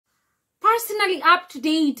personally up to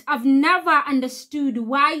date, I've never understood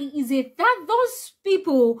why is it that those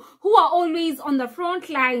people who are always on the front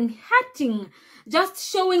line hurting,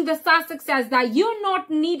 just showing the success that you're not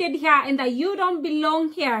needed here and that you don't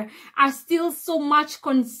belong here, are still so much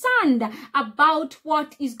concerned about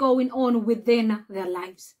what is going on within their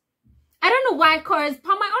lives. I don't know why, because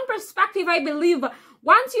from my own perspective, I believe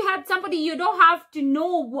once you had somebody, you don't have to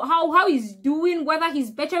know how he's doing, whether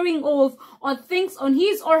he's bettering off or things on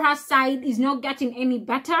his or her side is not getting any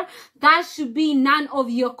better. That should be none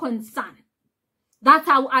of your concern. That's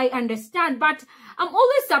how I understand. But I'm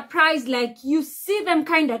always surprised, like, you see them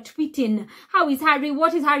kind of tweeting, how is Harry,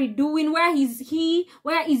 what is Harry doing, where is he,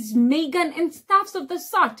 where is Meghan, and stuff of the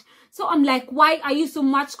sort. So I'm like, why are you so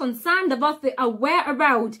much concerned about the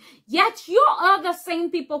whereabouts? Yet you are the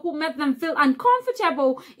same people who made them feel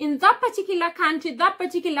uncomfortable in that particular country, that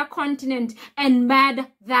particular continent, and made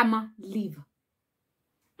them leave.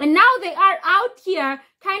 And now they are out here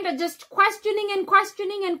kind of just questioning and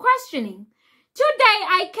questioning and questioning. Today,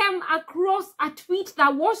 I came across a tweet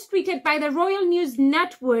that was tweeted by the Royal News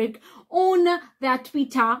Network on their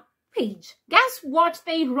Twitter page. Guess what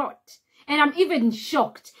they wrote? And I'm even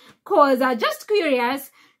shocked because just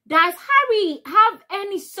curious, does Harry have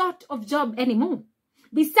any sort of job anymore?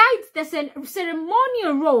 Besides the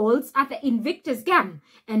ceremonial roles at the Invictus Game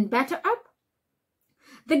and Better Up?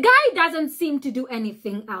 The guy doesn't seem to do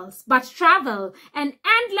anything else but travel and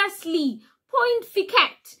endlessly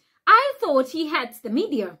pontificate. I thought he hates the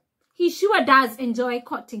media. He sure does enjoy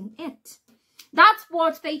quoting it. That's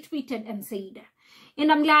what they tweeted and said. And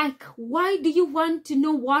I'm like, why do you want to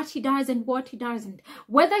know what he does and what he doesn't?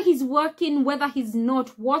 Whether he's working, whether he's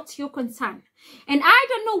not, what's your concern? And I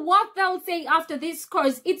don't know what they'll say after this,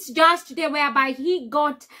 because it's just there whereby he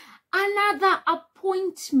got another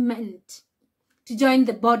appointment to join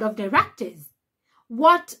the board of directors.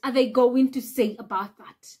 What are they going to say about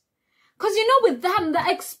that? Because, you know, with them,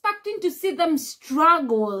 they're expecting to see them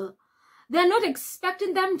struggle. They're not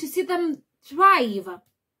expecting them to see them thrive.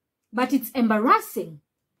 But it's embarrassing.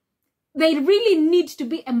 They really need to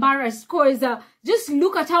be embarrassed, because just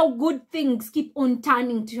look at how good things keep on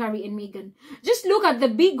turning to Harry and Meghan. Just look at the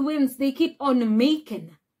big wins they keep on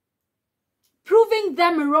making. Proving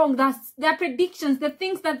them wrong, that their predictions, the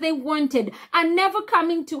things that they wanted, are never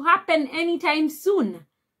coming to happen anytime soon.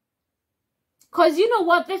 Because you know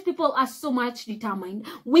what? These people are so much determined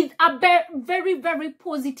with a very, very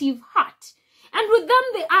positive heart. And with them,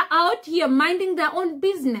 they are out here minding their own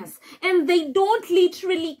business. And they don't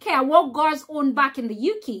literally care what goes on back in the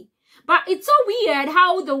UK. But it's so weird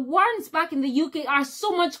how the ones back in the UK are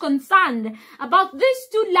so much concerned about these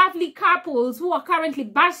two lovely couples who are currently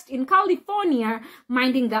based in California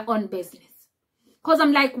minding their own business. Because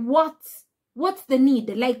I'm like, what's the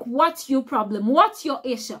need? Like, what's your problem? What's your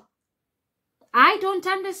issue? I don't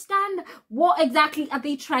understand. What exactly are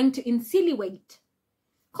they trying to insinuate?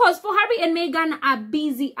 Because for Harry and Meghan are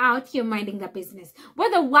busy out here minding their business,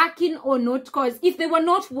 whether working or not. Because if they were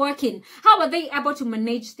not working, how are they able to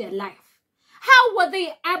manage their life? How were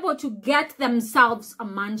they able to get themselves a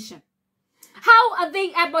mansion? How are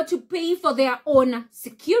they able to pay for their own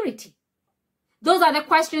security? Those are the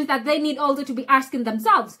questions that they need also to be asking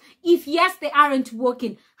themselves. If yes, they aren't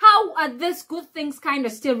working, how are these good things kind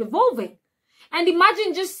of still revolving? And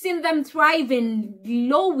imagine just seeing them thriving,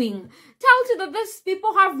 glowing. Tells you that these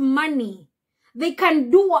people have money. They can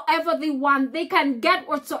do whatever they want. They can get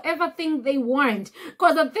whatsoever thing they want.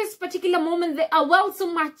 Because at this particular moment, they are well so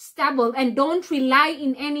much stable and don't rely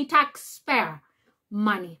in any taxpayer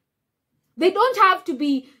money. They don't have to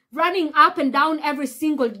be running up and down every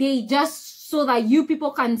single day just so that you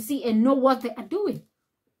people can see and know what they are doing.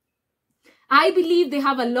 I believe they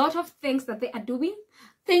have a lot of things that they are doing.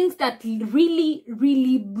 Things that really,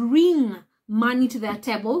 really bring money to their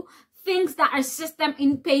table. Things that assist them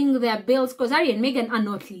in paying their bills. Because Harry and Meghan are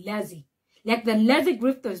not lazy. Like the lazy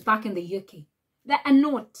grifters back in the UK. They are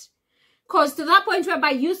not. Because to that point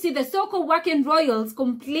whereby you see the so-called working royals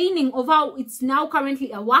complaining of how it's now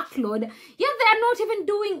currently a workload. Yet they are not even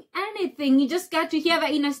doing anything. You just get to hear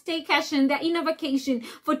they're in a staycation. They're in a vacation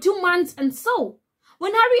for 2 months and so.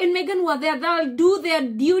 When Harry and Meghan were there, they'll do their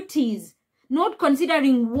duties. Not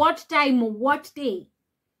considering what time or what day.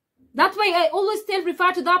 That's why I always still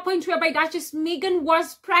refer to that point whereby Duchess Meghan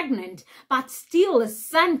was pregnant, but still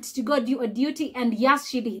sent to go do a duty, and yes,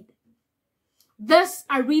 she did. This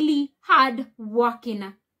a really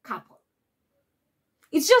hard-working couple.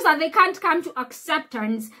 It's just that they can't come to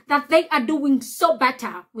acceptance that they are doing so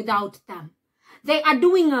better without them. They are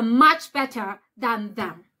doing much better than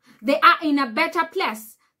them. They are in a better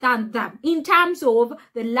place than them in terms of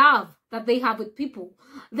the love, that they have with people,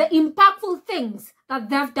 the impactful things that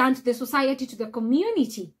they've done to the society, to the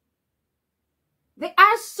community. They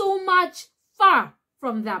are so much far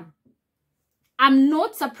from them. I'm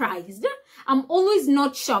not surprised. I'm always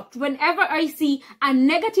not shocked whenever I see a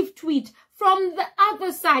negative tweet from the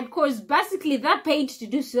other side, because basically they're paid to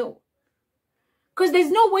do so. Because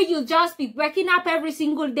there's no way you'll just be waking up every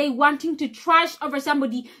single day wanting to trash over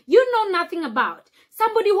somebody you know nothing about.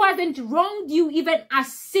 Somebody who hasn't wronged you even a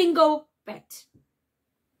single bit.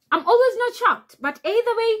 I'm always not shocked. But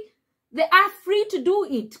either way, they are free to do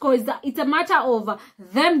it, because it's a matter of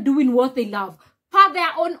them doing what they love for their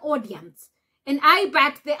own audience. And I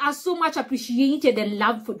bet they are so much appreciated and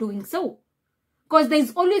loved for doing so. Because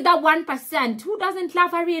there's only that 1% who doesn't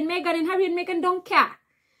love Harry and Meghan, and Harry and Meghan don't care.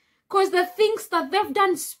 Because the things that they've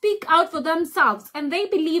done speak out for themselves. And they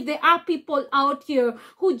believe there are people out here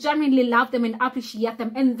who genuinely love them and appreciate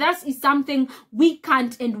them. And this is something we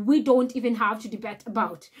can't and we don't even have to debate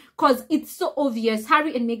about. Because it's so obvious.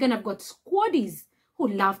 Harry and Meghan have got squaddies who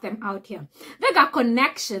love them out here. They got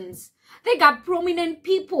connections. They got prominent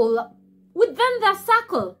people within their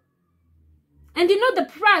circle. And you know, the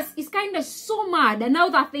press is kind of so mad now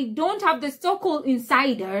that they don't have the so-called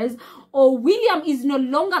insiders, or William is no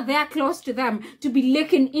longer there close to them to be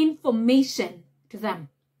leaking information to them.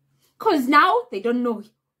 Because now they don't know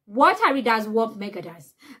what Harry does, what Meghan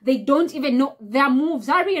does. They don't even know their moves.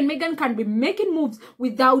 Harry and Meghan can be making moves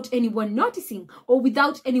without anyone noticing or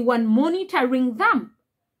without anyone monitoring them.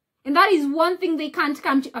 And that is one thing they can't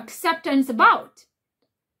come to acceptance about.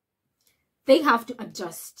 They have to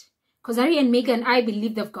adjust. Because Harry and Meghan, I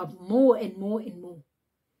believe they've got more and more and more.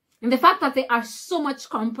 And the fact that they are so much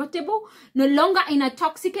comfortable, no longer in a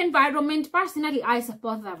toxic environment, personally, I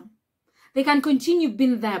support them. They can continue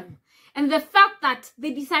being them. And the fact that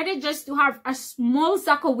they decided just to have a small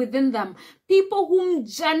circle within them, people whom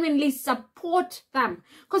genuinely support them.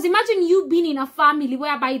 Because imagine you being in a family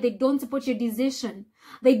whereby they don't support your decision.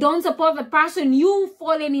 They don't support the person you've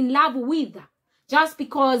fallen in love with just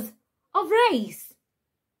because of race.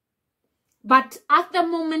 But at the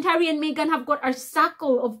moment, Harry and Meghan have got a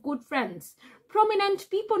circle of good friends. Prominent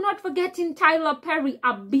people, not forgetting Tyler Perry,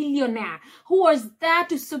 a billionaire, who was there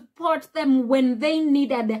to support them when they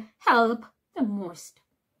needed help the most.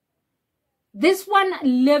 This one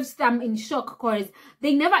leaves them in shock because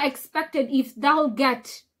they never expected if they'll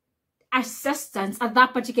get assistance at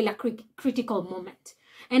that particular critical moment.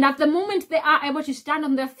 And at the moment, they are able to stand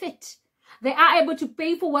on their feet. They are able to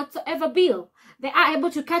pay for whatsoever bill. They are able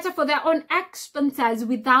to cater for their own expenses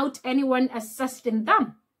without anyone assisting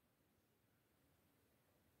them.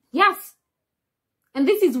 Yes. And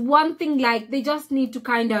this is one thing, like, they just need to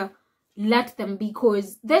kind of let them,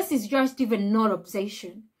 because this is just even not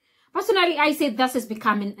obsession. Personally, I say this is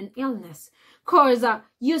becoming an illness. Because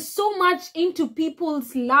you're so much into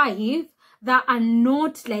people's life that are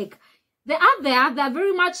not like... They are there, they're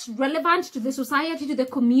very much relevant to the society, to the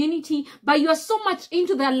community, but you are so much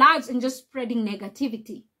into their lives and just spreading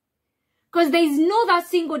negativity. Because there is no that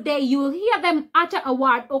single day you will hear them utter a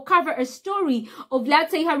word or cover a story of,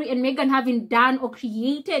 let's say, Harry and Meghan having done or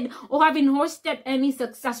created or having hosted any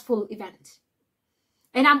successful event.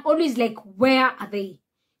 And I'm always like, where are they?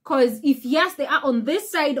 Because if yes, they are on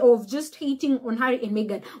this side of just hating on Harry and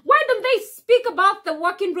Meghan, why don't they speak about the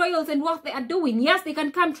working royals and what they are doing? Yes, they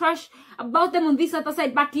can come trash about them on this other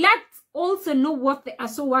side, but let's also know what the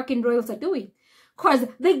so working royals are doing. Because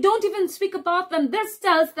they don't even speak about them. This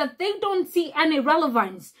tells that they don't see any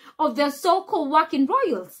relevance of their so-called working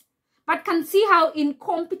royals, but can see how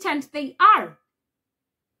incompetent they are.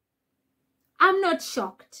 I'm not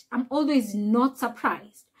shocked. I'm always not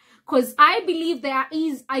surprised. Because I believe there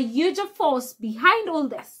is a huge force behind all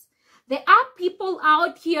this. There are people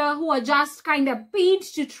out here who are just kind of paid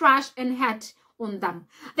to trash and hate on them.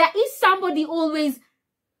 There is somebody always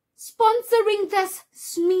sponsoring this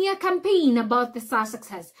smear campaign about the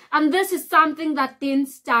Sussexes. And this is something that didn't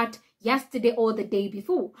start yesterday or the day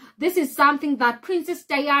before. This is something that Princess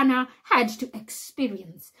Diana had to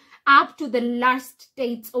experience up to the last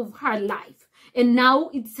days of her life. And now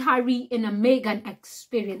it's Harry and Meghan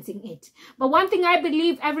experiencing it. But one thing I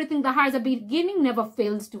believe, everything that has a beginning never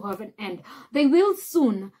fails to have an end. They will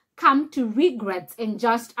soon come to regrets and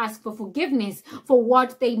just ask for forgiveness for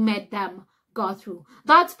what they made them go through.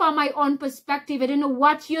 That's from my own perspective. I don't know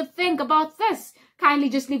what you think about this. Kindly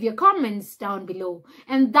just leave your comments down below.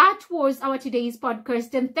 And that was our today's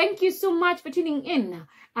podcast. And thank you so much for tuning in.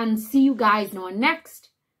 And see you guys in our next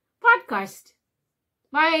podcast.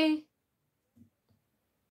 Bye.